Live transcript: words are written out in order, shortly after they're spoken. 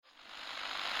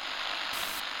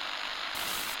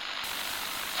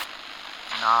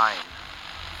9,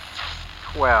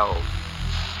 12,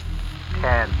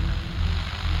 10,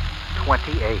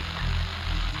 28,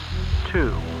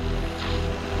 2,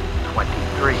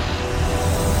 23.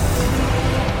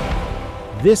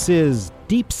 This is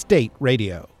Deep State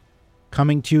Radio,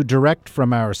 coming to you direct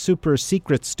from our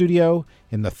super-secret studio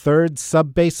in the third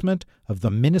sub-basement of the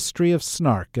Ministry of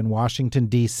Snark in Washington,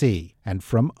 D.C., and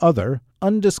from other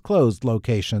undisclosed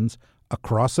locations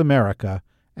across America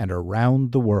and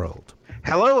around the world.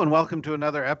 Hello and welcome to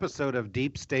another episode of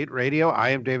Deep State Radio. I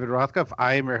am David Rothkopf.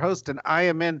 I am your host, and I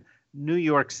am in New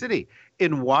York City.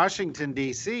 In Washington,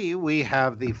 D.C., we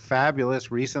have the fabulous,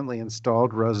 recently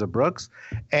installed Rosa Brooks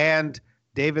and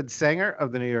David Sanger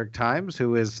of the New York Times,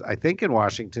 who is, I think, in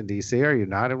Washington, D.C. Are you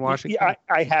not in Washington? Yeah,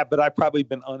 I have, but I've probably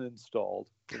been uninstalled.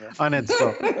 You know?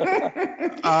 Uninstalled.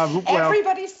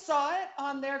 Everybody saw it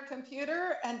on their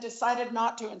computer and decided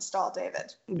not to install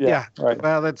David. Yeah, right.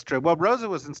 Well, that's true. Well, Rosa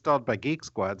was installed by Geek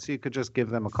Squad, so you could just give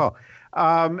them a call.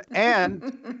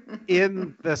 And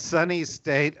in the sunny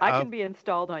state I can be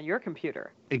installed on your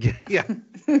computer. Yeah.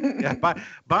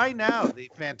 By now, the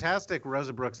fantastic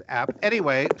Rosa Brooks app.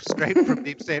 Anyway, straight from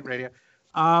Deep State Radio.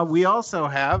 We also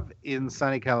have in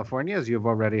sunny California, as you've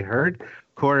already heard,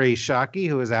 Corey Shockey,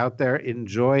 who is out there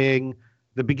enjoying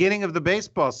the beginning of the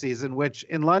baseball season, which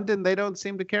in London they don't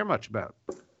seem to care much about.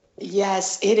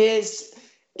 Yes, it is.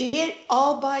 It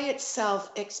all by itself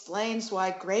explains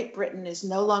why Great Britain is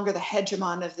no longer the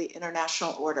hegemon of the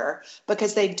international order,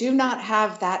 because they do not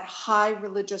have that high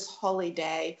religious holy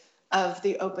day of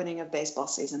the opening of baseball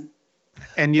season.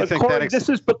 And you think Corey, this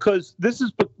is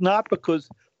not because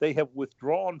they have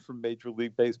withdrawn from Major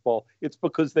League Baseball. It's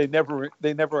because they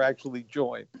never actually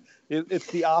joined. It's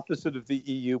the opposite of the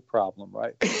EU problem,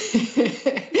 right?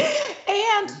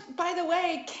 And by the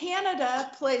way, Canada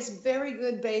plays very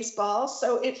good baseball,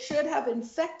 so it should have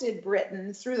infected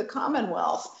Britain through the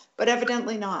Commonwealth, but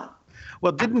evidently not.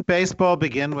 Well, didn't baseball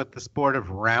begin with the sport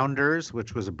of rounders,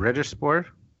 which was a British sport?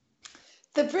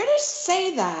 The British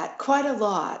say that quite a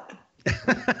lot.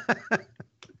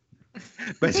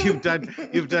 But you've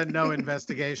done no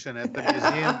investigation at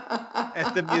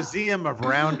the Museum of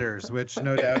Rounders, which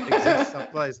no doubt exists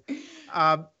someplace.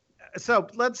 So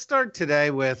let's start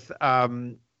today with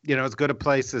as good a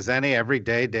place as any. Every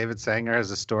day, David Sanger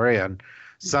has a story on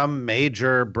some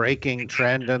major breaking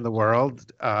trend in the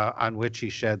world on which he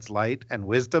sheds light and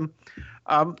wisdom.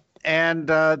 And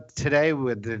today,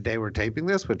 with the day we're taping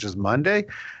this, which is Monday,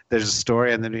 there's a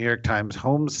story on the New York Times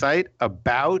home site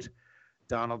about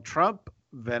Donald Trump,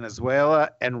 Venezuela,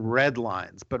 and red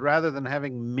lines. But rather than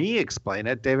having me explain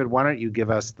it, David, why don't you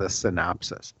give us the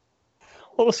synopsis?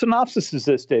 Well, the synopsis is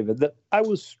this, David, that I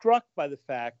was struck by the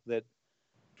fact that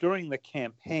during the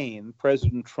campaign,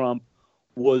 President Trump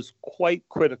was quite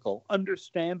critical,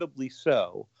 understandably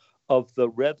so, of the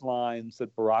red lines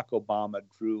that Barack Obama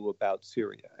drew about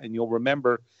Syria. And you'll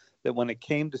remember that when it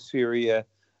came to Syria,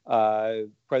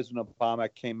 President Obama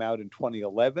came out in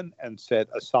 2011 and said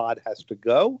Assad has to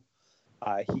go.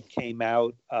 He came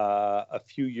out a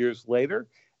few years later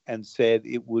and said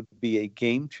it would be a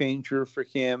game changer for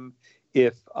him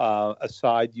if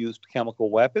Assad used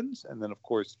chemical weapons, and then, of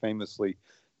course, famously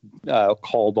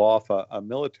called off a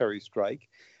military strike.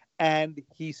 And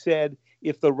he said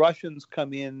if the Russians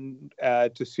come in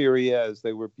to Syria, as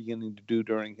they were beginning to do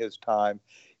during his time,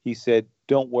 he said,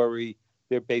 don't worry,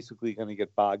 they're basically going to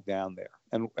get bogged down there.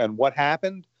 And what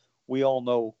happened? We all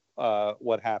know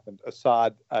what happened.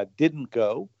 Assad didn't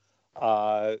go.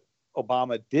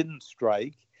 Obama didn't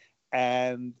strike.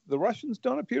 And the Russians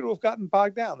don't appear to have gotten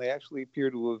bogged down. They actually appear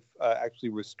to have actually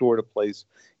restored a place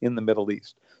in the Middle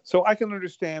East. So I can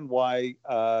understand why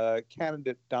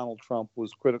candidate Donald Trump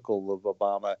was critical of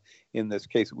Obama in this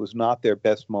case. It was not their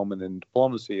best moment in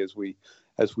diplomacy, as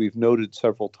we've noted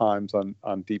several times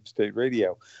on Deep State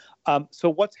Radio. So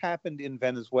what's happened in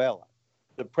Venezuela?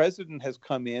 The president has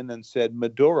come in and said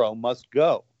Maduro must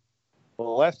go. Well,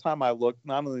 the last time I looked,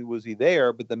 not only was he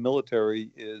there, but the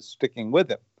military is sticking with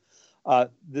him.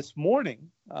 This morning,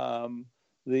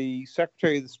 the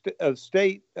Secretary of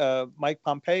State, Mike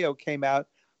Pompeo, came out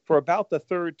for about the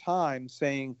third time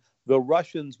saying the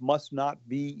Russians must not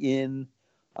be in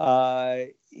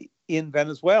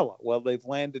Venezuela. Well, they've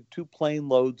landed 2 plane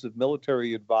loads of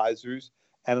military advisors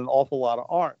and an awful lot of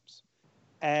arms.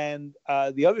 And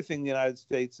the other thing the United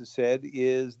States has said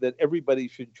is that everybody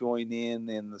should join in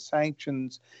the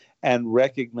sanctions and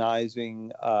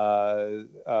recognizing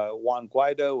Juan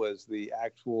Guaido as the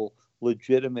actual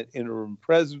legitimate interim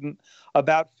president.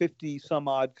 About 50 some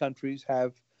odd countries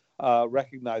have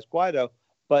recognized Guaido,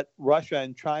 but Russia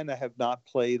and China have not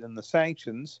played in the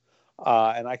sanctions.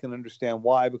 And I can understand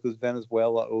why, because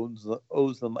Venezuela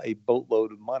owes them a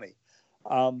boatload of money.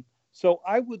 So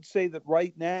I would say that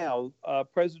right now,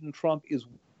 President Trump is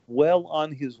well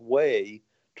on his way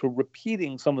to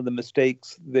repeating some of the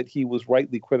mistakes that he was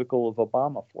rightly critical of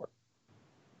Obama for.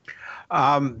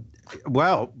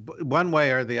 Well, one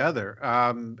way or the other,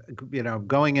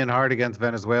 going in hard against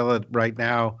Venezuela right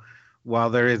now, while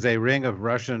there is a ring of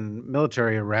Russian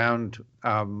military around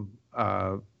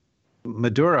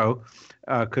Maduro,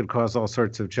 could cause all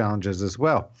sorts of challenges as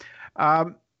well.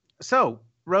 So,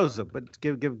 Rosa, but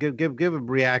give a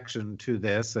reaction to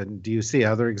this, and do you see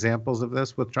other examples of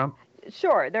this with Trump?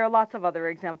 Sure, there are lots of other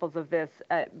examples of this,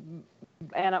 but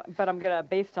I'm going to,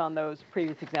 based on those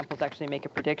previous examples, actually make a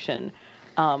prediction,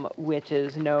 which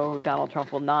is no, Donald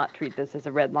Trump will not treat this as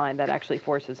a red line that actually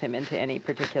forces him into any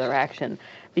particular action,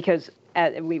 because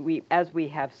as we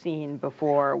have seen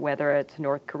before, whether it's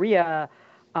North Korea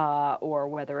or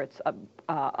whether it's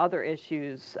other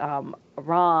issues,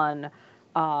 Iran.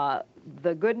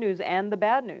 The good news and the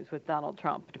bad news with Donald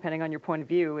Trump, depending on your point of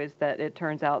view, is that it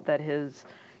turns out that he's,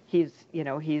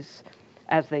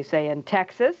 as they say in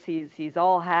Texas, he's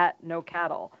all hat, no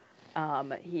cattle.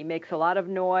 He makes a lot of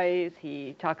noise.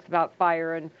 He talks about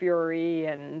fire and fury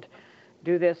and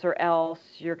do this or else.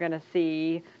 You're going to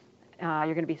see,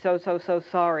 you're going to be so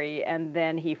sorry. And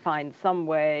then he finds some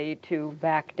way to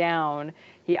back down.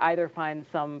 He either finds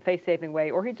some face-saving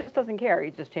way, or he just doesn't care. He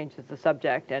just changes the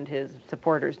subject, and his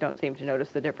supporters don't seem to notice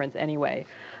the difference anyway.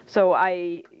 So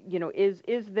is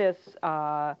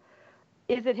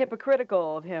it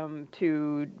hypocritical of him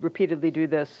to repeatedly do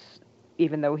this,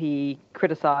 even though he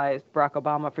criticized Barack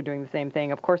Obama for doing the same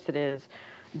thing? Of course it is.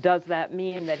 Does that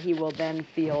mean that he will then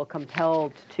feel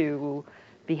compelled to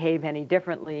behave any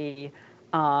differently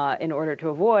in order to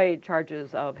avoid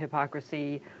charges of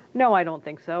hypocrisy? No, I don't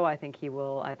think so. I think he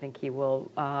will.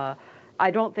 I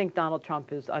don't think Donald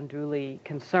Trump is unduly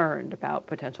concerned about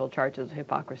potential charges of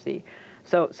hypocrisy.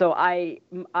 So I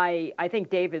think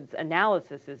David's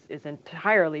analysis is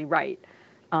entirely right.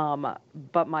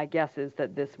 But my guess is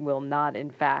that this will not,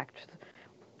 in fact,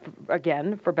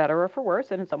 again, for better or for worse,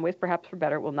 and in some ways perhaps for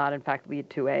better, it will not, in fact, lead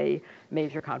to a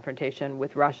major confrontation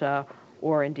with Russia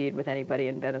or indeed with anybody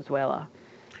in Venezuela.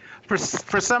 For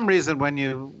some reason, when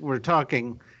you were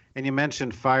talking and you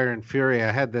mentioned fire and fury,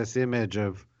 I had this image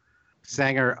of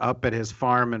Sanger up at his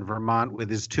farm in Vermont with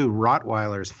his two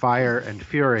Rottweilers, Fire and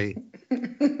Fury.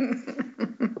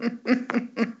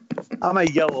 I'm a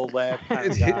yellow lab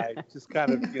kind of guy, just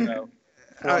kind of,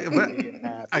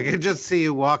 I could just see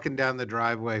you walking down the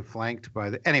driveway, flanked by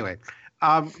the. Anyway,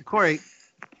 Corey,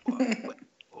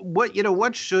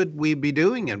 what should we be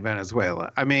doing in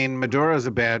Venezuela? I mean, Maduro's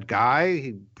a bad guy.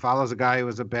 He follows a guy who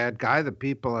was a bad guy. The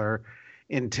people are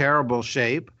in terrible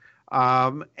shape,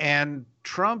 and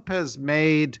Trump has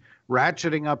made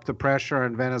ratcheting up the pressure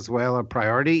on Venezuela a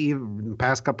priority. Even in the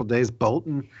past couple of days,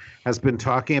 Bolton has been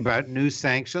talking about new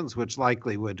sanctions, which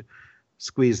likely would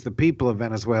squeeze the people of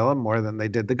Venezuela more than they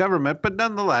did the government. But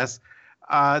nonetheless,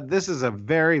 this is a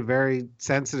very, very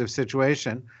sensitive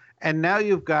situation. And now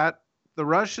you've got the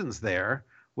Russians there,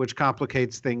 which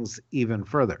complicates things even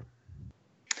further.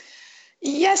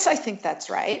 Yes, I think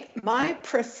that's right. My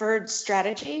preferred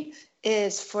strategy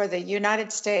is for the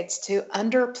United States to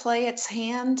underplay its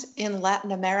hand in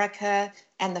Latin America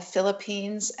and the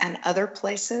Philippines and other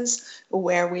places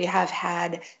where we have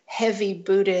had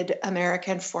heavy-booted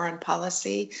American foreign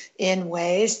policy in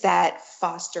ways that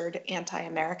fostered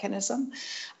anti-Americanism.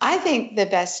 I think the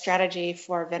best strategy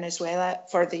for Venezuela,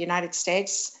 for the United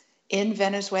States in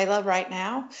Venezuela right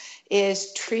now,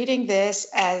 is treating this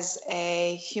as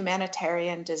a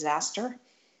humanitarian disaster.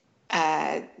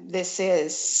 This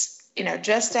is,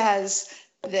 just as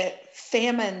the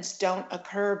famines don't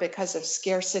occur because of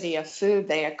scarcity of food,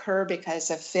 they occur because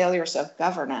of failures of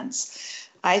governance.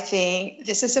 I think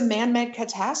this is a man-made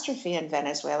catastrophe in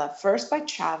Venezuela, first by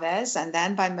Chavez and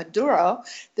then by Maduro.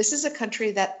 This is a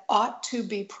country that ought to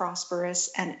be prosperous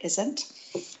and isn't.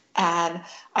 And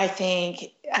I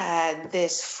think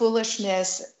this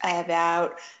foolishness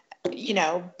about,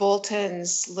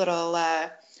 Bolton's little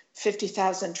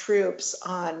 50,000 troops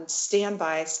on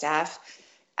standby staff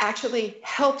actually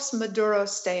helps Maduro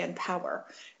stay in power,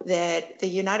 that the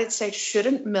United States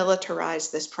shouldn't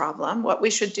militarize this problem. What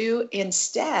we should do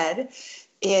instead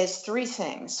is three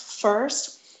things.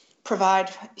 First, provide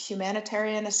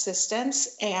humanitarian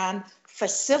assistance and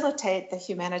facilitate the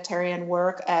humanitarian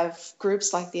work of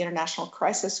groups like the International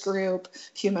Crisis Group,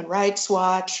 Human Rights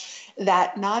Watch,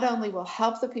 that not only will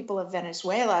help the people of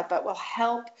Venezuela, but will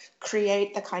help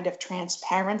create the kind of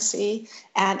transparency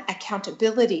and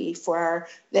accountability for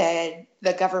the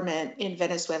government in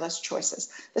Venezuela's choices.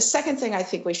 The second thing I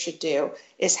think we should do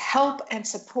is help and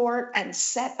support and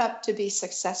set up to be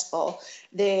successful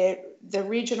the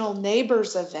regional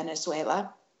neighbors of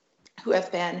Venezuela, who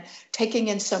have been taking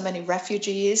in so many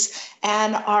refugees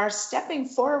and are stepping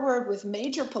forward with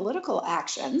major political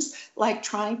actions, like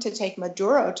trying to take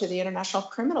Maduro to the International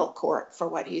Criminal Court for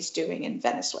what he's doing in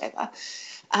Venezuela.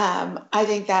 I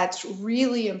think that's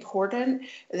really important,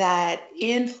 that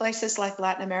in places like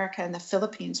Latin America and the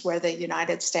Philippines, where the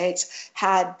United States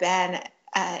had been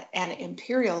an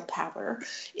imperial power,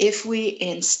 if we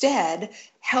instead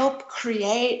help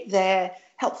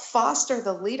foster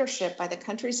the leadership by the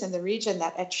countries in the region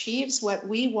that achieves what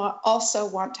we also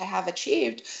want to have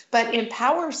achieved, but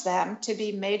empowers them to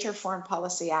be major foreign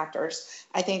policy actors.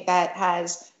 I think that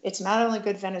it's not only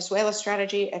good Venezuela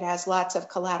strategy, it has lots of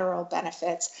collateral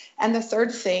benefits. And the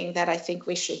third thing that I think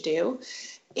we should do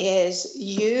is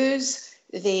use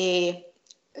the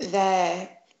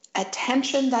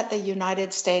attention that the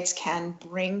United States can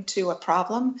bring to a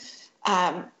problem.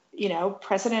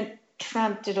 President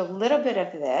Trump did a little bit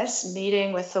of this,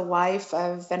 meeting with the wife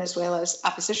of Venezuela's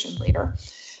opposition leader.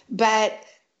 But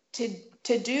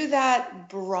to do that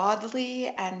broadly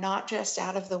and not just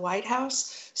out of the White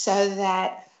House, so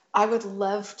that I would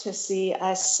love to see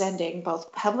us sending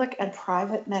both public and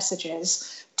private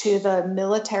messages to the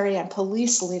military and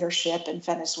police leadership in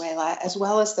Venezuela, as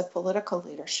well as the political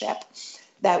leadership,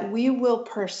 that we will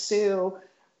pursue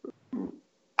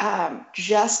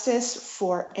justice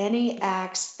for any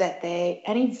violence that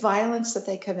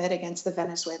they commit against the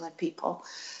Venezuelan people,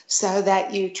 so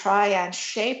that you try and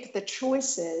shape the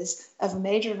choices of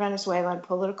major Venezuelan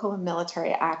political and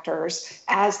military actors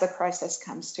as the crisis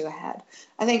comes to a head.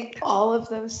 I think all of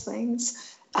those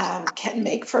things can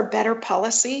make for better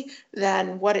policy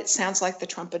than what it sounds like the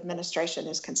Trump administration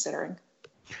is considering.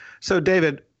 So,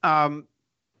 David,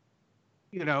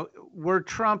 were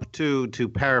Trump to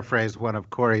paraphrase one of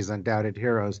Corey's undoubted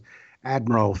heroes,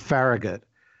 Admiral Farragut,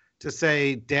 to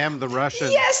say, "Damn the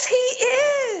Russians." Yes, he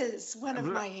is one of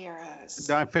my heroes.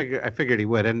 I figured he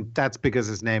would, and that's because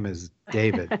his name is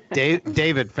David,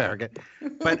 David Farragut.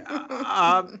 But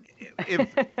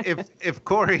if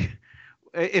Corey,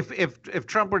 if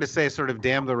Trump were to say sort of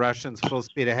 "Damn the Russians" full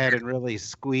speed ahead and really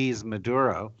squeeze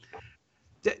Maduro.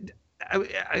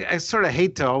 I sort of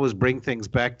hate to always bring things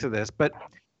back to this, but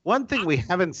one thing we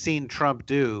haven't seen Trump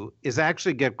do is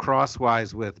actually get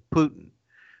crosswise with Putin,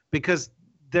 because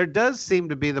there does seem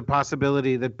to be the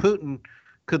possibility that Putin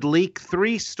could leak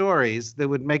 3 stories that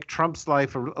would make Trump's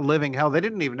life a living hell. They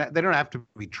don't have to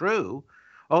be true.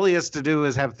 All he has to do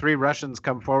is have 3 Russians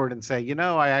come forward and say,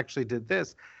 I actually did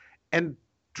this. And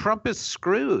Trump is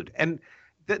screwed. And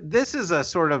this is a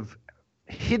sort of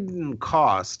hidden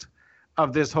cost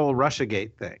of this whole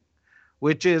Russiagate thing,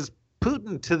 which is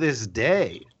Putin to this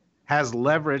day has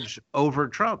leverage over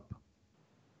Trump.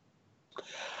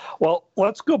 Well,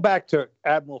 let's go back to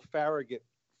Admiral Farragut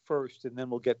first, and then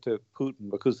we'll get to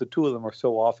Putin, because the two of them are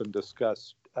so often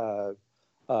discussed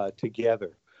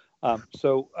together.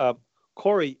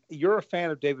 Corey, you're a fan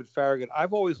of David Farragut.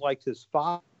 I've always liked his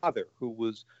father, who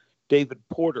was David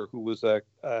Porter, who was the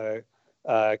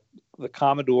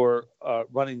Commodore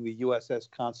running the USS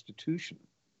Constitution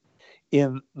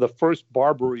in the first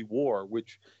Barbary War,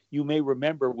 which you may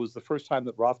remember was the first time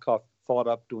that Rothkopf thought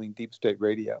up doing deep state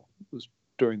radio. It was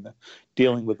during the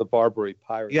dealing with the Barbary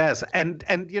pirates. Yes, and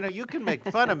you can make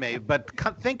fun of me, but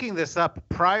thinking this up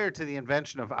prior to the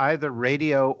invention of either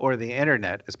radio or the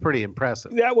internet is pretty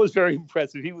impressive. That was very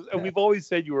impressive. And we've always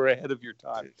said you were ahead of your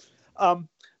time.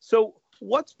 So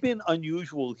what's been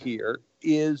unusual here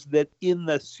is that in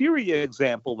the Syria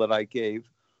example that I gave,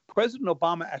 President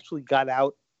Obama actually got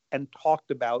out and talked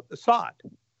about Assad,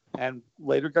 and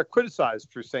later got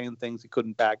criticized for saying things he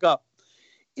couldn't back up.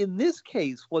 In this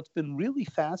case, what's been really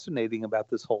fascinating about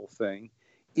this whole thing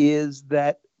is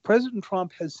that President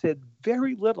Trump has said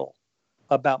very little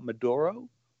about Maduro,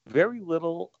 very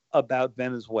little about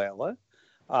Venezuela,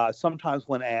 sometimes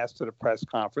when asked at a press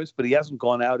conference, but he hasn't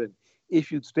gone out and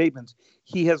issued statements.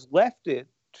 He has left it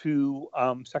to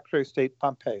Secretary of State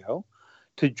Pompeo,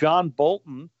 to John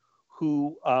Bolton,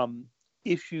 who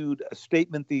issued a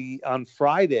statement on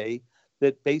Friday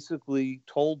that basically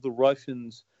told the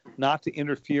Russians not to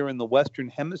interfere in the Western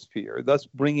Hemisphere, thus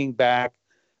bringing back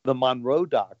the Monroe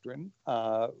Doctrine,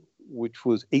 which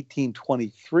was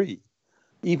 1823.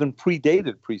 even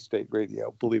predated pre-state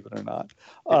radio, believe it or not.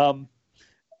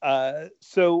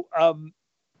 So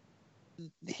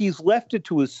he's left it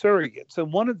to his surrogates.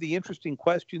 And one of the interesting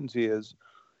questions is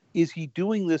he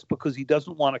doing this because he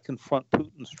doesn't want to confront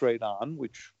Putin straight on,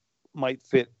 which might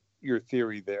fit your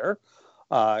theory there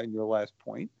in your last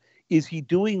point? Is he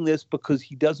doing this because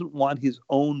he doesn't want his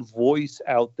own voice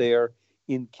out there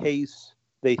in case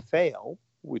they fail,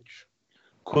 which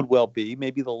could well be?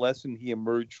 Maybe the lesson he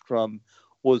emerged from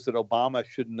was that Obama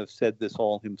shouldn't have said this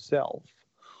all himself.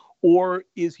 Or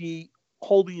is he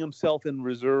holding himself in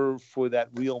reserve for that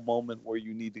real moment where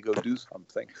you need to go do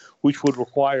something, which would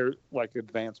require like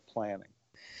advanced planning?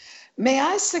 May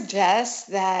I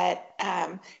suggest that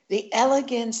the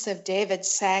elegance of David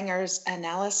Sanger's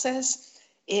analysis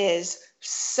is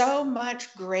so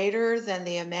much greater than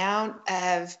the amount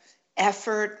of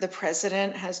effort the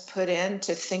president has put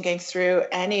into thinking through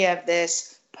any of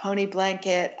this pony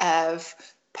blanket of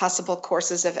possible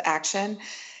courses of action.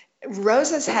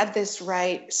 Rosa's had this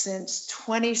right since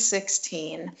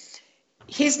 2016.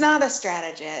 He's not a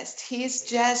strategist. He's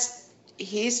just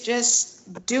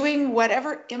doing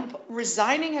whatever,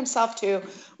 resigning himself to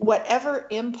whatever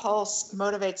impulse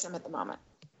motivates him at the moment.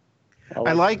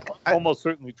 Almost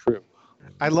certainly true.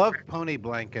 I love pony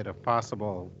blanket of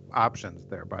possible options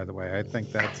there, by the way. I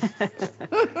think that's by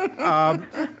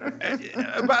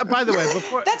the way,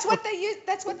 before that's what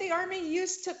the Army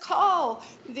used to call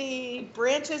the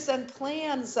branches and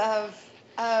plans of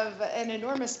an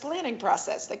enormous planning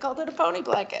process. They called it a pony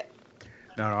blanket.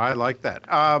 No, I like that.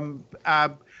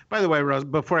 By the way, Rosa,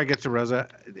 before I get to Rosa,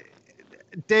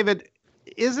 David,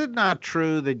 is it not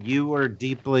true that you were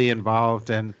deeply involved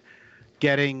in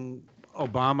getting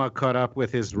Obama caught up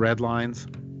with his red lines?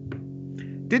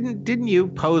 Didn't you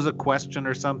pose a question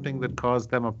or something that caused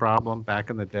them a problem back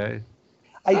in the day?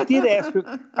 I did ask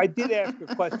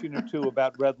a question or two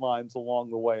about red lines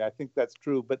along the way. I think that's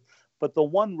true. But the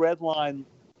one red line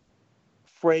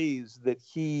phrase that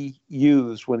he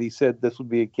used when he said this would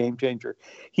be a game changer,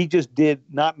 he just did,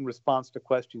 not in response to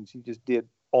questions, he just did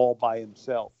all by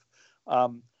himself.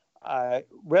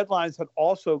 Red lines had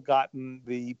also gotten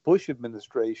the Bush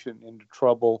administration into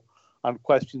trouble on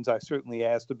questions I certainly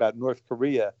asked about North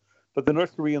Korea, but the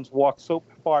North Koreans walked so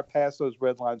far past those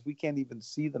red lines, we can't even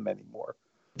see them anymore.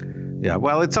 Yeah,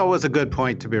 well, it's always a good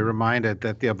point to be reminded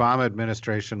that the Obama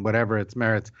administration, whatever its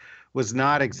merits, was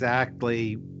not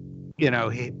exactly,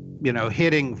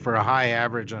 hitting for a high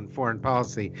average on foreign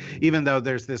policy, even though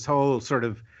there's this whole sort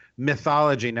of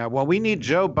mythology now. Well, we need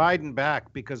Joe Biden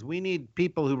back because we need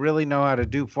people who really know how to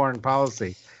do foreign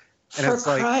policy. And for it's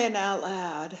like, crying out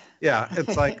loud. Yeah,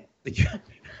 it's like,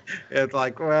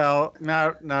 well,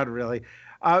 not really.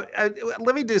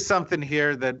 Let me do something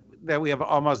here that we have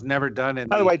almost never done.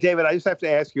 By the way, David, I just have to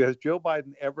ask you: has Joe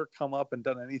Biden ever come up and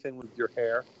done anything with your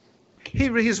hair?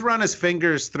 He's run his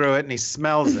fingers through it and he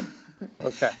smells it.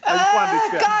 Okay, I just wanted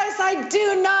to check. Guys, I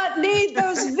do not need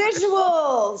those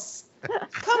visuals.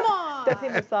 Come on. Does he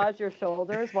massage your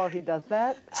shoulders while he does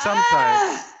that?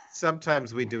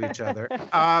 Sometimes we do each other.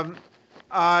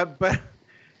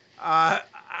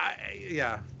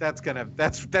 Yeah,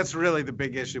 that's really the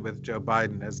big issue with Joe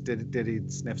Biden is did he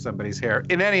sniff somebody's hair?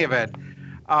 In any event,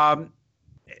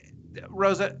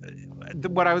 Rosa,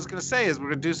 what I was going to say is we're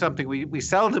going to do something we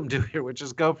seldom do here, which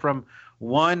is go from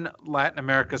one Latin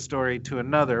America story to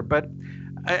another. But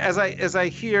as I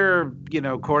hear,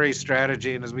 Corey's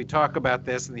strategy, and as we talk about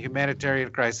this and the humanitarian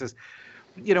crisis,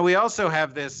 we also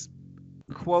have this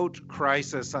quote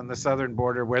crisis on the southern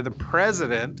border where the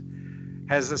president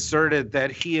has asserted that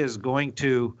he is going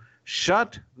to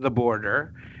shut the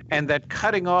border and that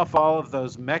cutting off all of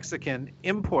those Mexican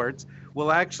imports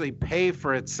will actually pay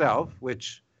for itself,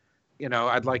 which,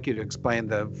 I'd like you to explain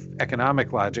the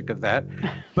economic logic of that.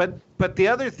 But the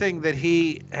other thing that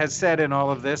he has said in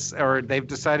all of this, or they've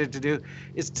decided to do,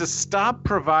 is to stop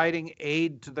providing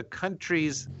aid to the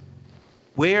countries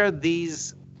where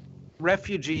these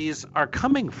refugees are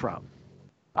coming from.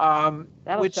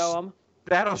 That'll show them.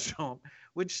 That'll show them,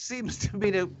 which seems to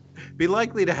me to be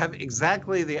likely to have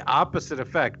exactly the opposite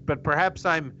effect. But perhaps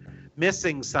I'm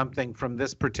missing something from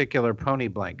this particular pony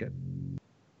blanket.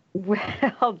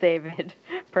 Well, David,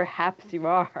 perhaps you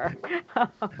are.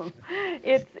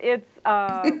 It's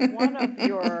one of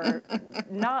your,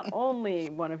 not only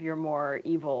one of your more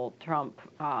evil Trump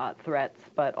threats,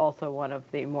 but also one of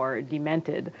the more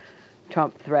demented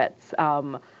Trump threats.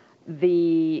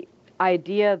 The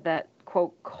idea that,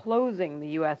 quote, closing the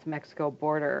U.S.-Mexico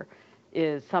border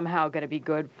is somehow going to be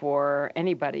good for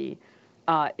anybody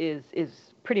is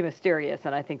pretty mysterious,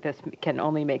 and I think this can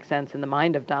only make sense in the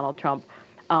mind of Donald Trump.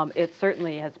 it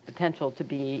certainly has potential to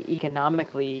be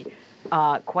economically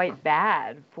quite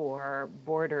bad for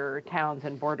border towns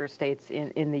and border states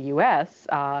in the U.S.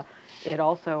 It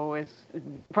also is,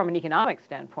 from an economic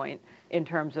standpoint, in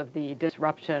terms of the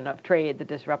disruption of trade, the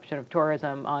disruption of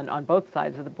tourism on both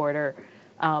sides of the border.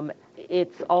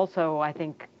 It's also, I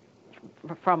think,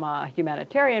 from a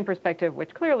humanitarian perspective,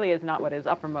 which clearly is not what is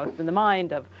uppermost in the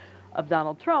mind of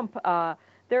Donald Trump,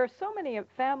 there are so many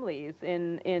families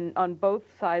on both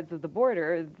sides of the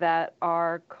border that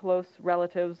are close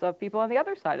relatives of people on the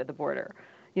other side of the border.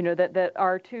 You know, that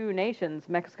our two nations,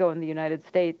 Mexico and the United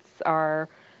States, are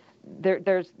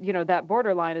there's that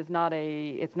borderline is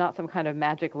it's not some kind of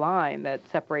magic line that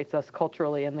separates us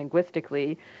culturally and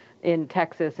linguistically. In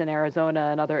Texas and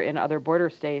Arizona and other border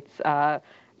states, a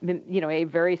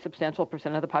very substantial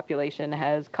percent of the population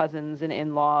has cousins and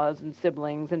in-laws and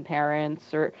siblings and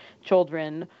parents or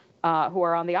children who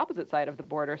are on the opposite side of the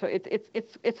border. So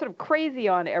it's sort of crazy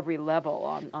on every level,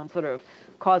 on sort of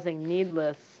causing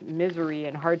needless misery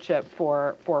and hardship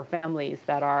for families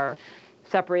that are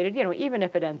separated. Even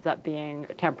if it ends up being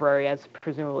temporary, as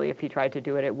presumably if he tried to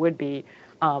do it, it would be.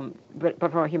 But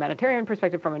from a humanitarian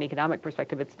perspective, from an economic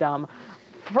perspective, it's dumb.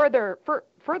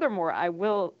 Furthermore, I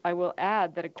will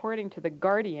add that according to The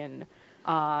Guardian,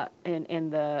 in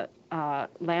the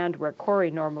land where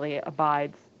Cory normally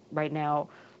abides right now,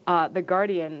 The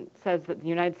Guardian says that the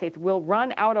United States will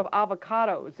run out of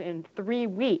avocados in 3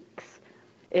 weeks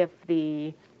if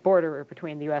the border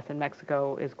between the U.S. and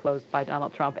Mexico is closed by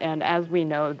Donald Trump. And as we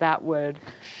know, that would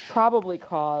probably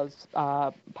cause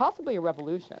possibly a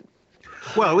revolution.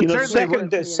 Well, second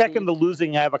to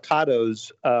losing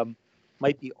avocados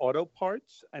might be auto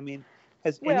parts. I mean,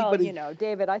 has anybody...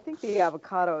 David, I think the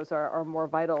avocados are more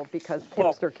vital because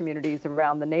hipster communities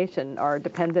around the nation are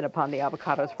dependent upon the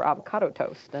avocados for avocado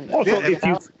toast. And also,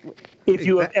 if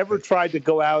you have ever tried to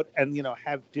go out and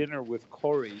have dinner with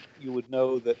Cory, you would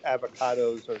know that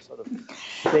avocados are sort of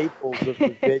staples of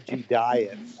the veggie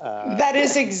diet. That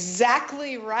is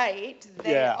exactly right.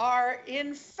 They are,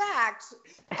 in fact,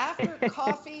 after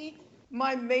coffee,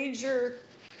 my major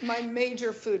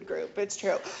food group. It's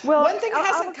true. Well, one thing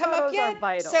hasn't come up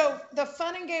yet. So the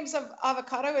fun and games of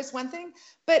avocado is one thing,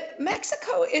 but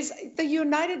Mexico is the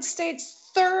United States'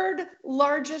 third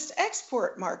largest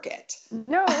export market.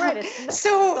 No, right.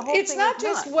 So it's not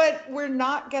just what we're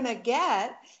not going to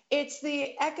get. It's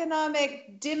the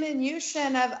economic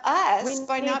diminution of us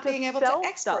by not being able to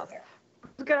export there.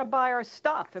 Who's going to buy our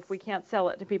stuff if we can't sell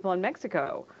it to people in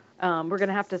Mexico? We're going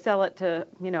to have to sell it to,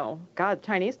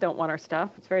 Chinese don't want our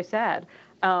stuff. It's very sad.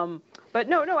 But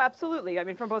no, absolutely. I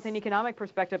mean, from both an economic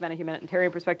perspective and a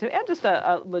humanitarian perspective and just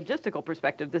a logistical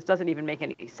perspective, this doesn't even make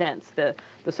any sense. The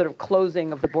sort of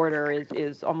closing of the border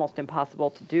is almost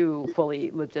impossible to do fully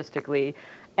logistically.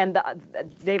 And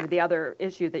David, the other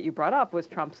issue that you brought up was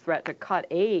Trump's threat to cut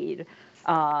aid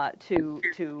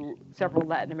to several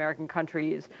Latin American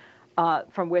countries,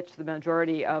 from which the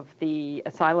majority of the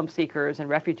asylum seekers and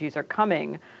refugees are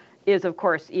coming, is, of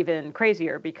course, even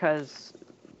crazier because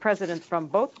presidents from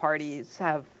both parties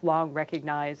have long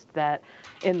recognized that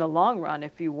in the long run,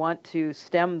 if you want to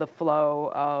stem the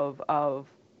flow of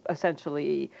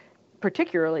essentially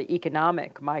particularly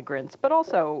economic migrants, but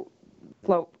also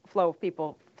flow of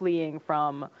people fleeing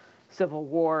from civil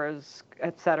wars,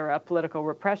 et cetera, political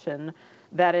repression,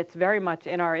 that it's very much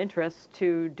in our interest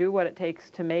to do what it takes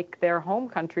to make their home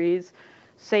countries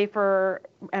safer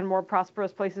and more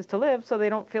prosperous places to live so they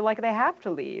don't feel like they have to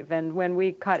leave. And when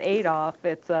we cut aid off,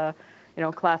 it's a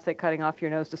classic cutting off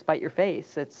your nose to spite your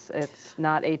face. It's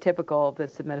not atypical of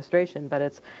this administration, but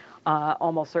it's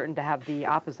almost certain to have the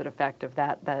opposite effect of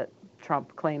that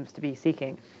Trump claims to be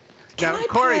seeking. Can I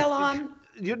pile on?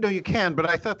 You can, but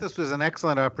I thought this was an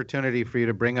excellent opportunity for you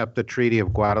to bring up the Treaty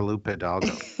of Guadalupe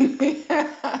Hidalgo.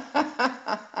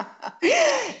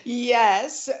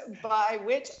 Yes, by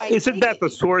which Isn't that the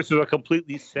source of a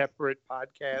completely separate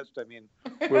podcast? I mean,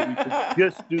 where we could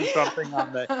just do something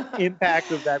on the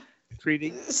impact of that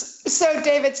treaty? So,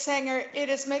 David Sanger, it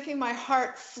is making my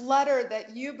heart flutter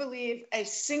that you believe a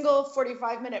single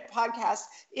 45-minute podcast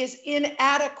is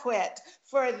inadequate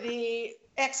for the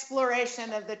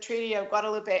exploration of the Treaty of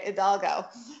Guadalupe Hidalgo.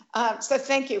 So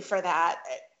thank you for that.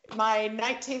 My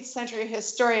 19th century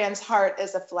historian's heart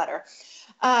is aflutter.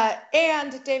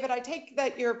 And David, I take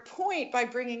that your point by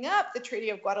bringing up the Treaty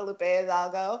of Guadalupe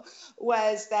Hidalgo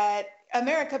was that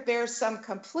America bears some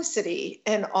complicity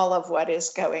in all of what is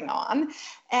going on.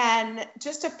 And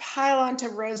just to pile on to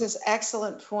Rose's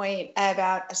excellent point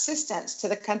about assistance to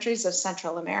the countries of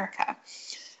Central America,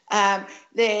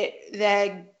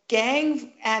 the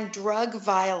gang and drug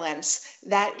violence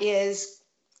that is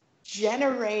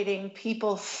generating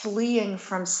people fleeing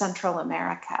from Central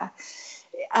America.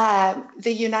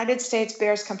 The United States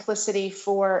bears complicity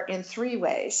in three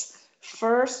ways.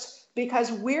 First,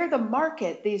 because we're the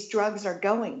market these drugs are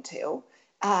going to.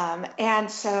 And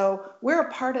so we're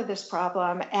a part of this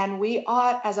problem, and we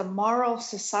ought, as a moral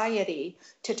society,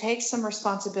 to take some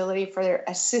responsibility for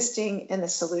assisting in the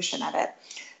solution of it.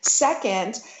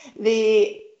 Second,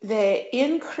 the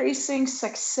increasing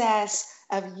success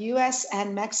of U.S.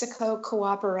 and Mexico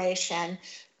cooperation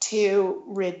to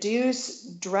reduce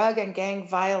drug and gang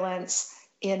violence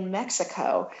in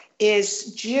Mexico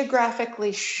is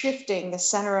geographically shifting the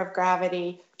center of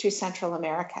gravity to Central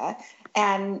America.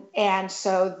 And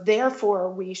so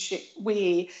therefore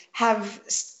we have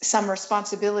some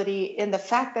responsibility in the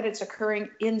fact that it's occurring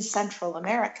in Central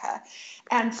America.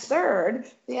 And third,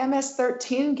 the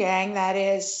MS-13 gang that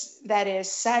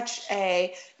is such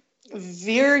a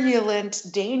virulent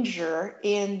danger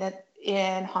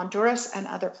in Honduras and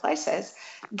other places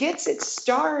gets its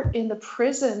start in the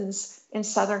prisons in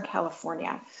Southern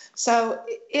California. So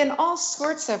in all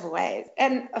sorts of ways.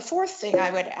 And a fourth thing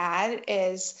I would add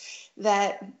is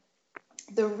that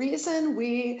the reason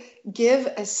we give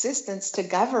assistance to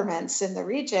governments in the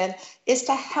region is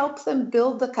to help them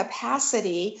build the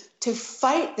capacity to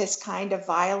fight this kind of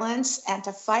violence and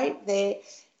to fight the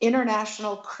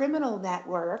international criminal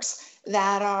networks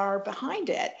that are behind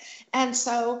it. And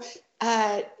so,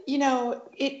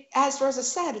 as Rosa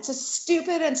said, it's a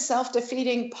stupid and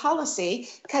self-defeating policy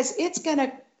because it's going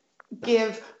to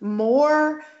give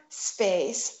more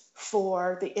space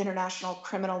for the international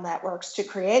criminal networks to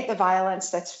create the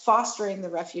violence that's fostering the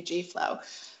refugee flow.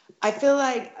 I feel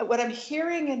like what I'm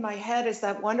hearing in my head is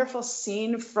that wonderful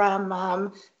scene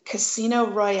from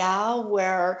Casino Royale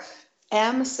where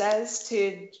M says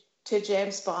to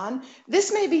James Bond,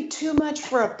 "This may be too much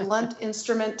for a blunt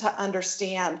instrument to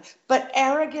understand, but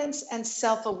arrogance and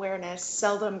self-awareness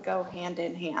seldom go hand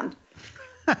in hand."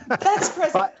 That's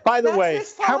By the way,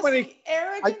 how many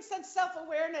arrogance and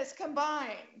self-awareness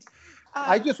combined?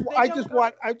 I just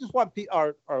want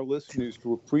our listeners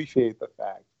to appreciate the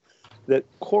fact that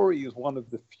Corey is one of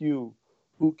the few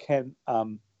who can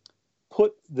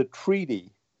put the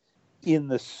treaty in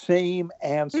the same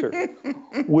answer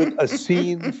with a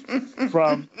scene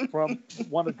from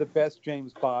one of the best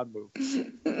James Bond movies.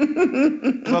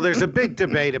 Well, there's a big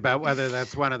debate about whether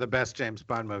that's one of the best James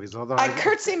Bond movies. Although I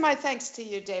curtsy my thanks to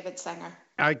you, David Sanger.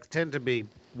 I tend to be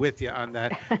with you on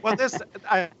that. Well,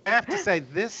 I have to say,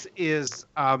 this is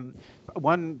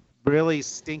one really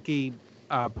stinky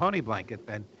pony blanket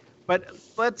then. But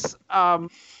let's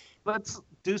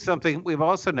do something we've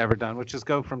also never done, which is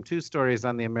go from two stories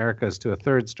on the Americas to a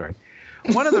third story.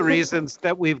 One of the reasons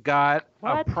that we've got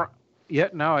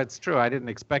no, it's true. I didn't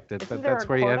expect it, but that's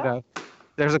where you end up.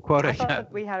 There's a quota. I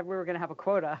thought we were going to have a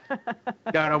quota.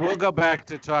 No, we'll go back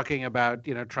to talking about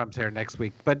Trump's hair next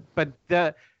week. But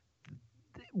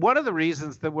one of the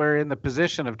reasons that we're in the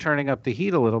position of turning up the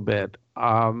heat a little bit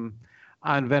on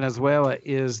Venezuela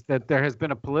is that there has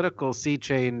been a political sea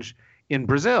change in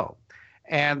Brazil.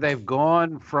 And they've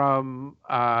gone from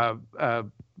the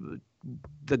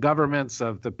governments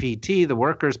of the PT, the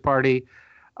Workers' Party,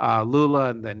 Lula,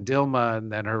 and then Dilma, and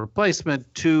then her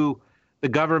replacement, to the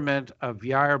government of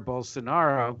Jair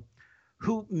Bolsonaro,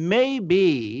 who may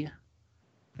be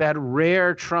that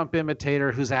rare Trump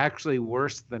imitator who's actually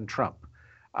worse than Trump,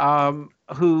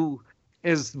 who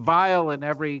is vile in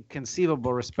every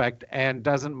conceivable respect and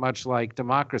doesn't much like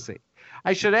democracy.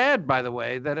 I should add, by the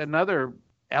way, that another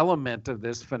element of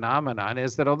this phenomenon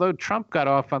is that although Trump got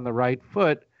off on the right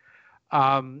foot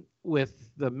with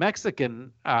the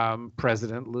Mexican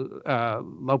president,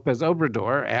 Lopez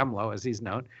Obrador, AMLO as he's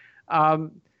known,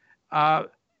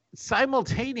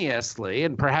 simultaneously,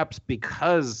 and perhaps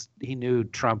because he knew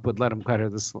Trump would let him cut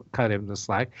him the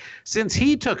slack, since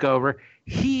he took over,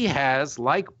 he has,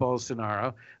 like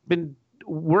Bolsonaro, been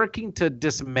working to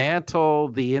dismantle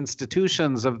the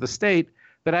institutions of the state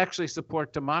that actually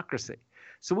support democracy.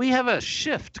 So we have a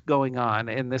shift going on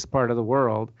in this part of the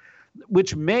world,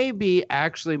 which may be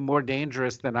actually more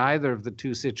dangerous than either of the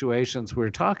two situations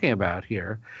we're talking about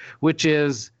here, which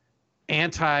is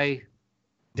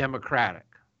anti-democratic.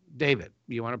 David,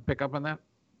 you want to pick up on that?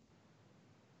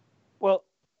 Well,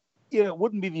 it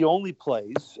wouldn't be the only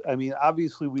place. I mean,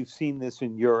 obviously, we've seen this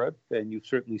in Europe, and you've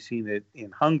certainly seen it in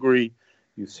Hungary.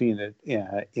 You've seen it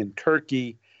in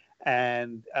Turkey.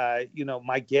 And,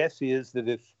 my guess is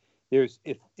that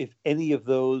if any of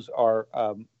those are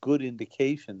good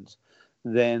indications,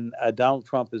 then Donald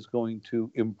Trump is going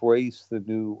to embrace the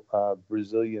new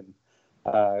Brazilian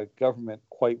government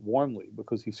quite warmly,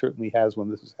 because he certainly has when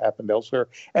this has happened elsewhere,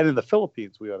 and in the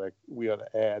Philippines we ought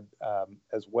to add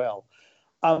as well.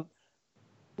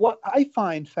 What I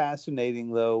find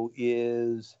fascinating, though,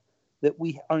 is that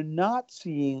we are not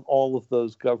seeing all of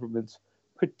those governments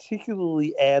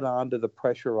particularly add on to the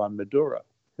pressure on Maduro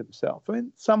himself. I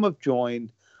mean, some have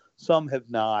joined, some have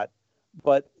not,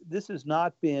 but this has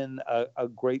not been a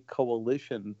great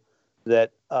coalition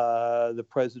that the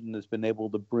president has been able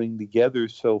to bring together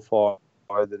so far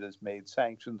that has made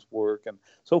sanctions work and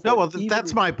so forth. No, well,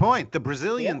 that's my point. The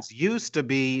Brazilians used to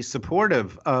be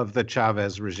supportive of the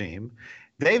Chavez regime.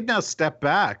 They've now stepped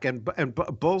back, and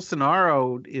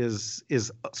Bolsonaro is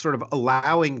sort of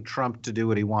allowing Trump to do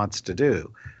what he wants to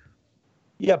do.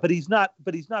 Yeah, but he's not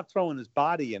throwing his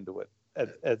body into it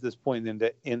at this point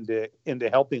into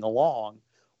helping along,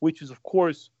 which is of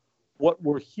course what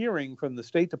we're hearing from the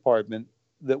State Department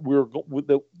that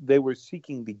they were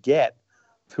seeking to get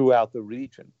throughout the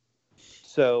region.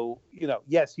 So,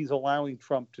 yes, he's allowing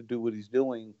Trump to do what he's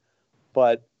doing,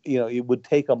 but it would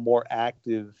take a more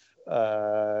active.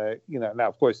 Now,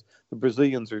 of course, the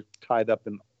Brazilians are tied up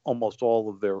in almost all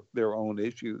of their own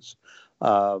issues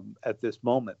at this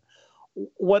moment.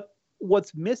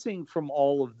 What's missing from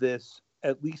all of this,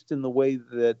 at least in the way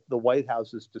that the White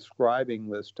House is describing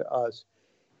this to us,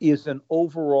 is an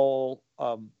overall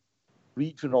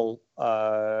regional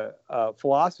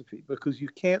philosophy, because you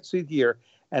can't sit here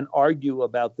and argue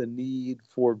about the need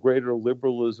for greater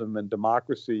liberalism and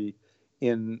democracy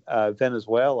in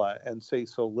Venezuela and say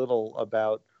so little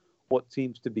about what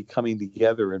seems to be coming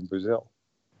together in Brazil.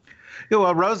 Yeah,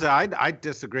 well, Rosa, I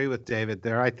disagree with David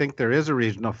there. I think there is a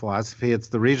regional philosophy. It's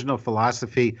the regional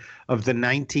philosophy of the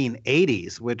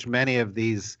 1980s, which many of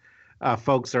these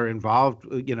folks are involved,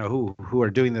 who are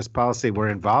doing this policy were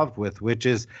involved with, which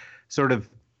is sort of,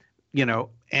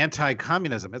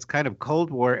 anti-communism. It's kind of Cold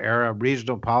War era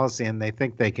regional policy, and they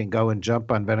think they can go and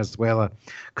jump on Venezuela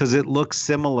because it looks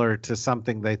similar to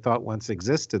something they thought once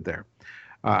existed there.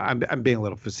 I'm being a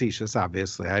little facetious,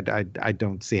 obviously. I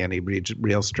don't see any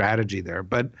real strategy there,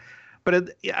 but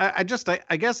I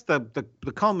guess the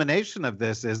culmination of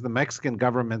this is the Mexican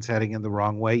government's heading in the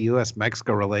wrong way.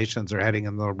 U.S.-Mexico relations are heading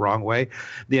in the wrong way.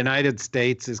 The United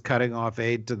States is cutting off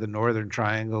aid to the Northern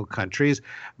Triangle countries.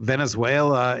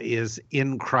 Venezuela is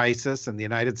in crisis, and the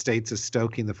United States is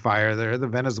stoking the fire there. The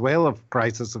Venezuela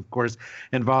crisis, of course,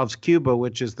 involves Cuba,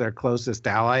 which is their closest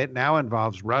ally. It now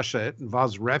involves Russia. It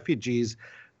involves refugees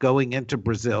going into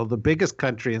Brazil, the biggest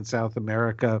country in South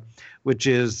America, which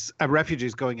is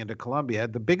refugees going into Colombia.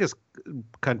 The biggest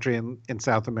country in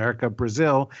South America,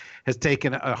 Brazil, has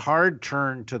taken a hard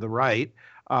turn to the right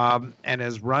and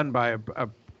is run by a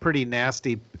pretty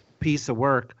nasty piece of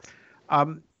work.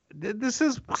 This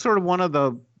is sort of one of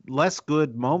the less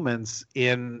good moments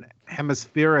in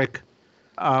hemispheric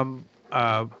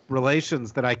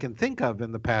relations that I can think of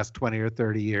in the past 20 or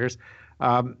 30 years.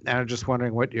 And I'm just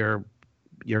wondering what your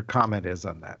comment is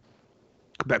on that.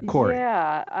 About Corey.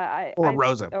 Yeah, or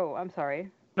Rosa. Oh, I'm sorry.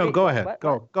 No, Wait, go ahead. what?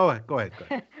 Go ahead.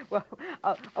 Well,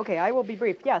 okay, I will be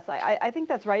brief. Yes, I think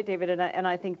that's right, David, and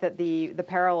I think that the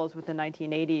parallels with the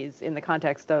 1980s in the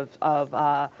context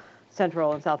of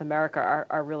Central and South America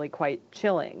are really quite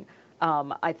chilling.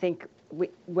 I think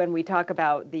when we talk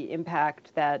about the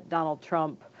impact that Donald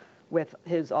Trump, with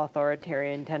his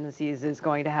authoritarian tendencies, is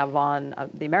going to have on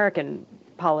the American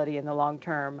polity in the long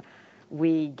term,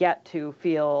 we get to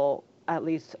feel at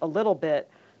least a little bit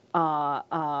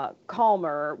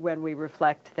calmer when we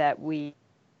reflect that we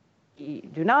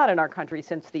do not in our country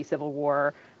since the Civil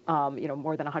War,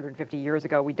 more than 150 years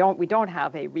ago, we don't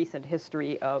have a recent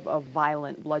history of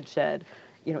violent bloodshed,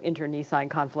 internecine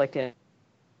conflict in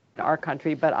our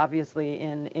country. But obviously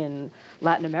in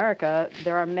Latin America,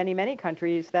 there are many, many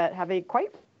countries that have a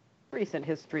quite recent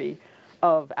history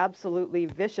of absolutely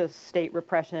vicious state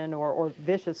repression or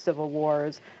vicious civil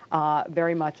wars,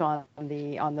 very much on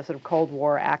the sort of Cold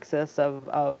War axis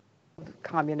of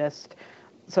communist,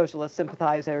 socialist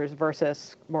sympathizers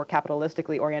versus more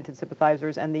capitalistically oriented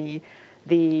sympathizers, and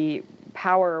the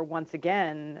power once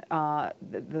again,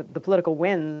 the political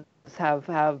winds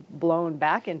have blown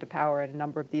back into power in a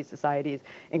number of these societies,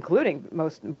 including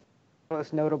most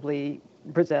notably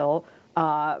Brazil.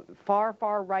 Far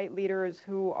right leaders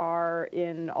who are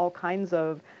in all kinds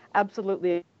of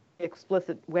absolutely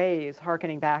explicit ways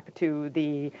harkening back to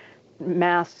the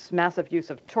massive use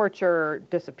of torture,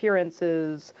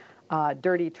 disappearances,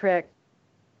 dirty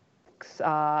tricks,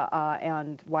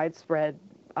 and widespread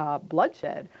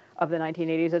bloodshed of the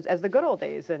 1980s as the good old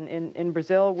days. And in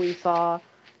Brazil, we saw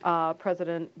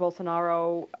President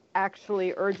Bolsonaro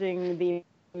actually urging the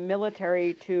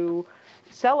military to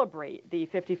celebrate the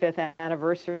 55th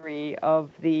anniversary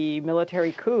of the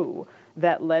military coup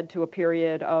that led to a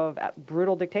period of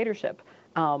brutal dictatorship.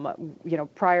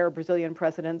 Prior Brazilian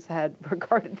presidents had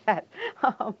regarded that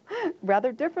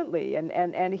rather differently,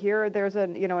 and here there's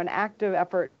an active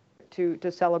effort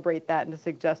to celebrate that and to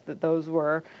suggest that those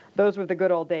were the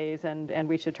good old days, and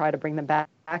we should try to bring them back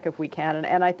if we can.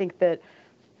 And I think that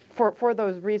for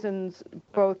those reasons,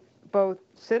 both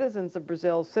citizens of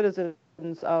Brazil, citizens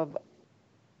of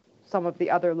some of the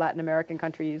other Latin American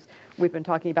countries we've been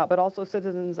talking about, but also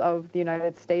citizens of the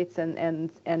United States and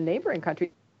neighboring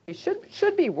countries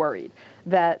should be worried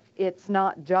that it's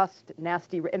not just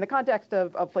nasty. In the context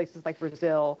of places like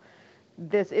Brazil,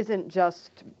 this isn't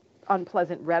just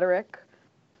unpleasant rhetoric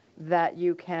that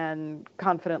you can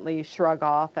confidently shrug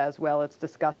off as, well, it's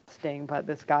disgusting, but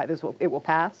it will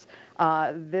pass.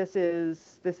 This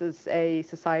is a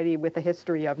society with a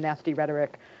history of nasty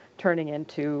rhetoric turning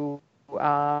into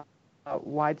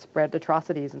widespread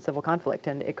atrocities and civil conflict,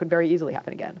 and it could very easily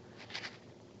happen again.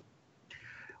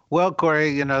 Well,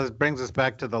 Corey, this brings us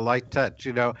back to the light touch.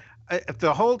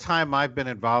 The whole time I've been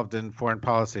involved in foreign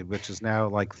policy, which is now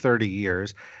like 30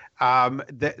 years,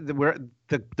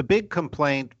 the big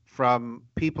complaint from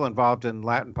people involved in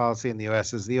Latin policy in the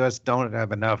U.S. is the U.S. doesn't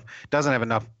have enough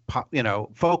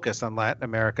focus on Latin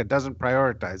America, doesn't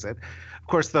prioritize it. Of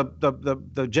course,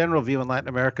 the general view in Latin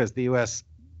America is the U.S.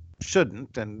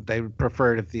 shouldn't, and they would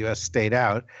prefer it if the U.S. stayed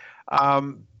out.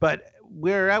 But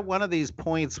we're at one of these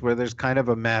points where there's kind of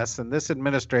a mess, and this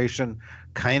administration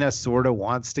kind of sort of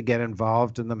wants to get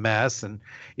involved in the mess and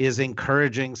is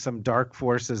encouraging some dark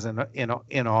forces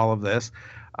in all of this.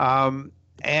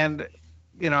 And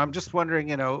I'm just wondering,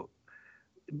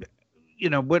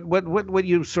 what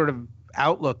your sort of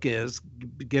outlook is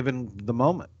given the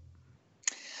moment.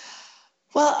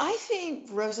 Well, I think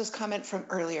Rosa's comment from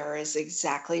earlier is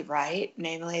exactly right,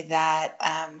 namely that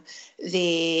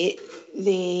the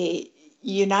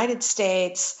United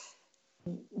States,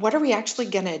 what are we actually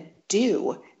going to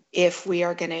do if we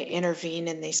are going to intervene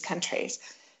in these countries?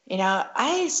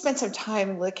 I spent some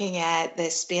time looking at the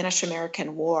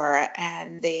Spanish-American War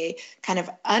and the kind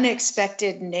of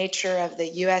unexpected nature of the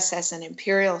U.S. as an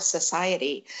imperial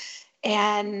society.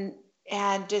 And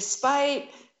despite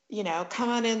come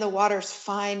on in the waters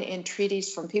fine in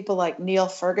treaties from people like Neil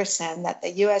Ferguson that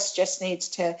the U.S. just needs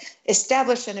to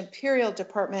establish an imperial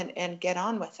department and get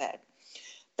on with it.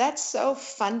 That's so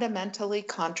fundamentally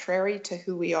contrary to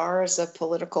who we are as a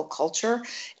political culture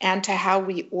and to how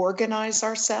we organize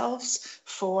ourselves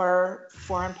for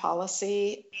foreign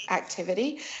policy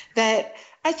activity that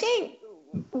I think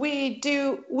we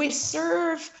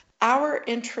serve our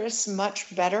interests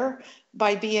much better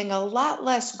by being a lot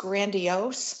less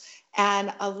grandiose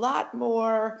and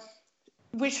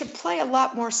we should play a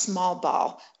lot more small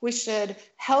ball. We should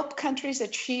help countries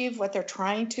achieve what they're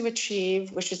trying to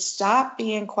achieve. We should stop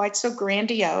being quite so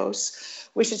grandiose.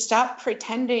 We should stop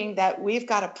pretending that we've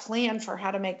got a plan for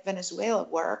how to make Venezuela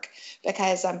work,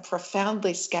 because I'm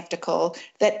profoundly skeptical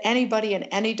that anybody in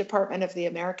any department of the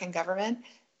American government,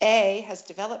 A, has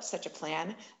developed such a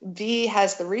plan, B,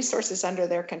 has the resources under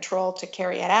their control to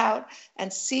carry it out,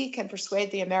 and C, can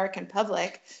persuade the American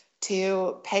public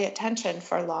to pay attention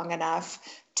for long enough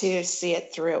to see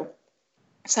it through.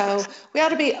 So we ought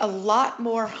to be a lot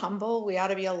more humble. We ought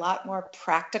to be a lot more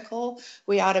practical.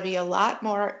 We ought to be a lot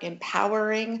more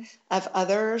empowering of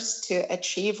others to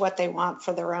achieve what they want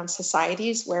for their own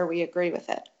societies where we agree with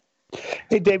it.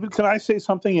 Hey, David, can I say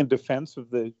something in defense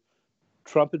of the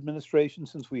Trump administration,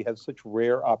 since we have such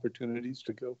rare opportunities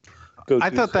to go I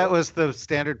thought that was the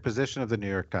standard position of the New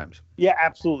York Times. Yeah,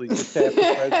 absolutely. Just to ask the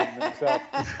president himself.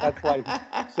 That's why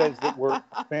he says that we're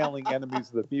failing enemies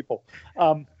of the people.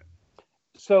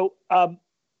 So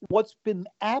what's been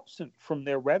absent from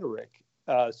their rhetoric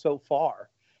so far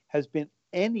has been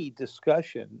any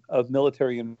discussion of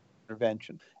military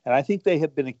intervention. And I think they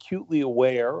have been acutely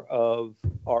aware of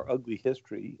our ugly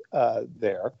history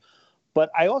there.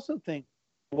 But I also think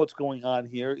what's going on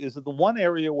here is that the one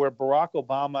area where Barack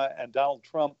Obama and Donald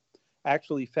Trump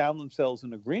actually found themselves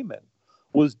in agreement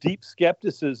was deep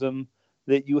skepticism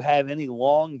that you have any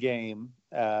long game,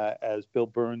 as Bill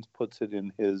Burns puts it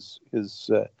in his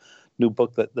new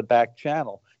book, The Back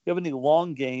Channel. You have any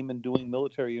long game in doing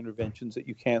military interventions that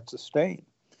you can't sustain.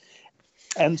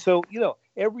 And so,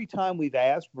 every time we've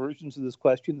asked versions of this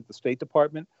question at the State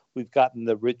Department, we've gotten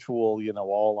the ritual,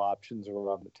 all options are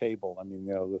on the table. I mean,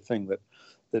 the thing that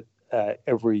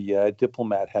every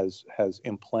diplomat has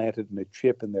implanted in a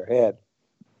chip in their head.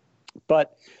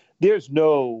 But there's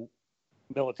no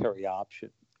military option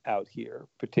out here,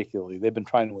 particularly. They've been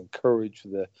trying to encourage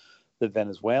the the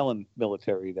Venezuelan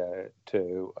military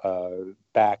to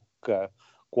back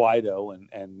Guaido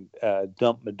and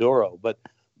dump Maduro, but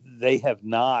they have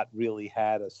not really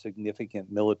had a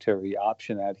significant military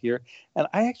option out here. And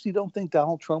I actually don't think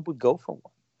Donald Trump would go for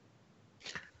one.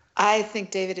 I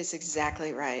think David is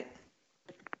exactly right.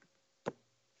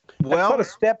 Well, that sort of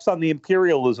steps on the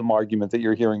imperialism argument that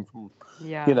you're hearing from,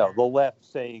 the left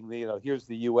saying, here's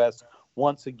the U.S.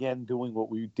 once again doing what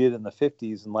we did in the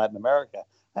 50s in Latin America.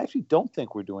 I actually don't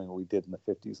think we're doing what we did in the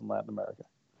 50s in Latin America.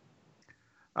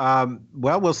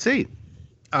 Well, we'll see.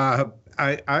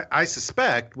 I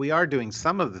suspect we are doing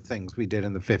some of the things we did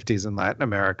in the 50s in Latin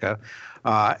America,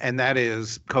 and that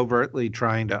is covertly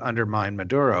trying to undermine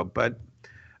Maduro. But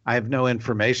I have no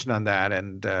information on that.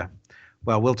 And,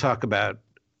 we'll talk about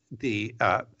the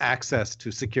access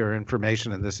to secure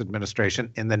information in this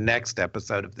administration in the next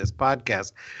episode of this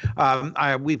podcast.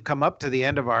 We've come up to the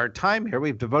end of our time here.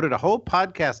 We've devoted a whole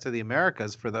podcast to the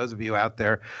Americas for those of you out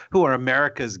there who are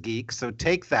America's geeks. So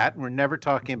take that. We're never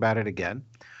talking about it again.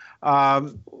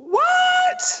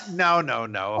 What? No.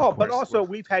 Oh, but also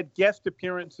we've had guest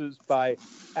appearances by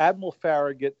Admiral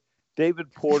Farragut,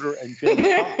 David Porter, and James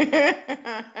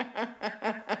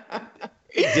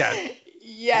Yeah.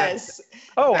 Yes.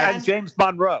 Oh, and James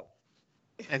Monroe.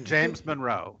 And James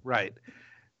Monroe, right.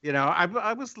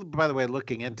 I was, by the way,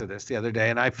 looking into this the other day,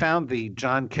 and I found the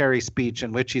John Kerry speech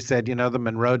in which he said, the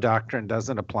Monroe Doctrine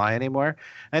doesn't apply anymore.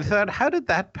 And I thought, how did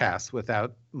that pass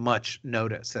without much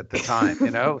notice at the time?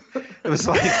 It was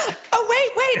like... Oh,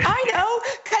 wait, I know,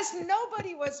 because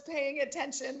nobody was paying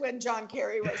attention when John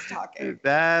Kerry was talking.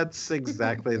 That's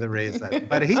exactly the reason.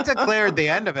 But he declared the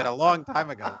end of it a long time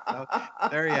ago. So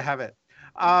there you have it.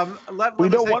 We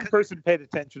know one person paid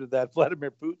attention to that,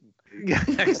 Vladimir Putin. Yeah,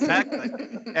 exactly.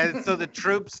 And so the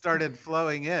troops started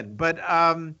flowing in. But,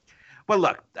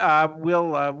 look, we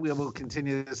will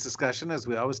continue this discussion as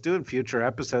we always do in future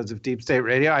episodes of Deep State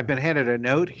Radio. I've been handed a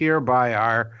note here by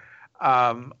our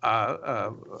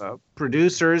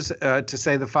producers to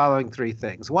say the following three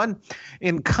things. One,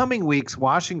 in coming weeks,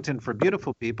 Washington for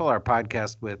Beautiful People, our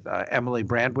podcast with Emily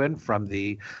Brandwin from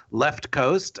the left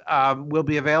coast, will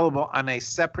be available on a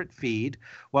separate feed,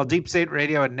 while Deep State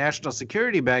Radio and National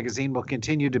Security Magazine will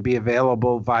continue to be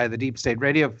available via the Deep State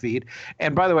Radio feed.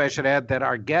 And by the way, I should add that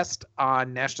our guest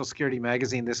on National Security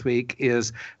Magazine this week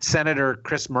is Senator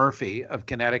Chris Murphy of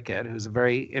Connecticut, who's a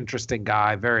very interesting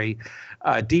guy, very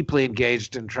deeply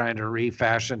engaged in trying to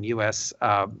refashion U.S.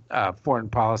 Foreign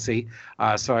policy.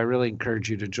 So I really encourage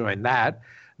you to join that.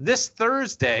 This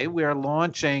Thursday, we are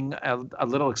launching a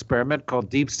little experiment called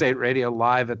Deep State Radio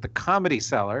Live at the Comedy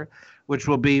Cellar, which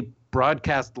will be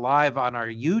broadcast live on our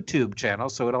YouTube channel.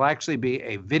 So it'll actually be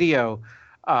a video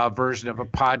version of a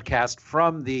podcast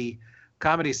from the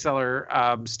Comedy Cellar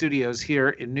studios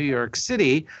here in New York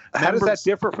City. How does that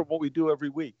differ from what we do every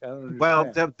week?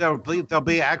 Well, there'll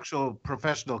be actual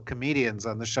professional comedians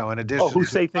on the show in addition. Who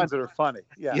say things that are funny.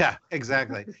 Yeah,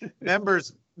 exactly.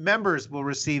 Members will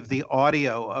receive the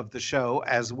audio of the show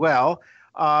as well.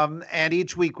 And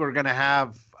each week we're going to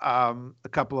have a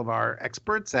couple of our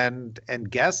experts and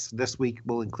guests. This week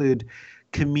will include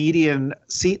comedian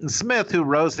Seton Smith, who,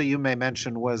 Rosa, you may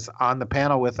mention, was on the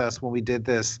panel with us when we did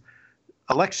this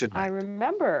election night. I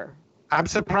remember. I'm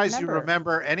surprised you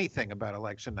remember anything about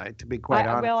election night, to be quite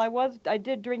honest. Well, I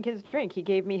did drink his drink. He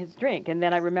gave me his drink, and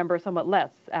then I remember somewhat less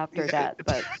after that.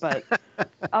 But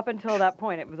up until that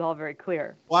point, it was all very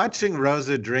clear. Watching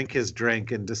Rosa drink his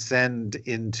drink and descend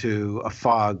into a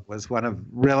fog was one of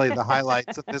really the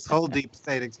highlights of this whole Deep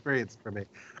State experience for me.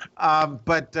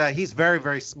 But he's very,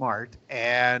 very smart,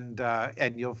 and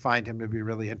you'll find him to be a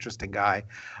really interesting guy.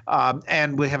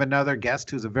 And we have another guest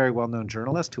who's a very well-known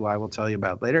journalist who I will tell you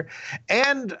about later.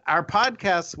 And our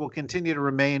podcasts will continue to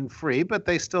remain free, but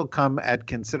they still come at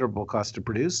considerable cost to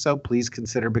produce. So please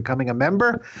consider becoming a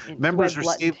member. Members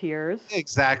receive tiers.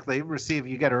 Exactly.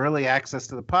 You get early access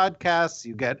to the podcasts.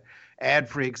 You get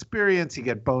ad-free experience. You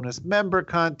get bonus member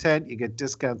content. You get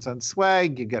discounts on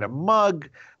swag. You get a mug.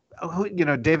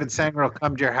 David Sanger will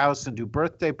come to your house and do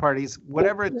birthday parties,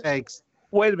 whatever it takes.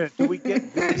 Wait a minute. Do we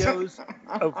get videos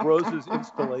of Rosa's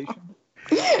installation?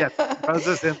 Yes,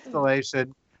 Rosa's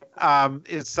installation.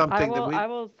 Is something I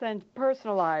will send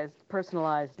personalized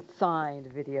signed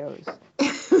videos.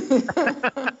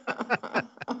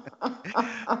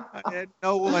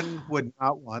 No one would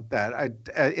not want that.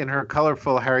 In her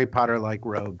colorful Harry Potter-like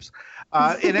robes.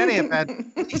 In any event,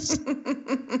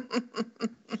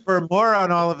 for more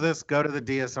on all of this, go to the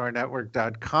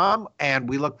DSRnetwork.com, and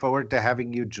we look forward to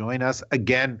having you join us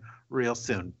again real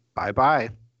soon. Bye-bye.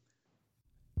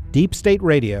 Deep State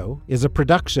Radio is a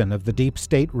production of the Deep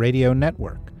State Radio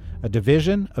Network, a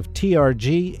division of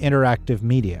TRG Interactive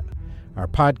Media. Our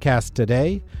podcast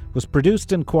today was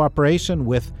produced in cooperation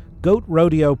with Goat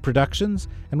Rodeo Productions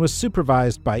and was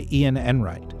supervised by Ian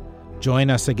Enright. Join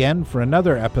us again for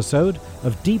another episode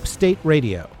of Deep State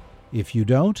Radio. If you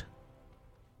don't,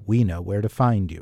 we know where to find you.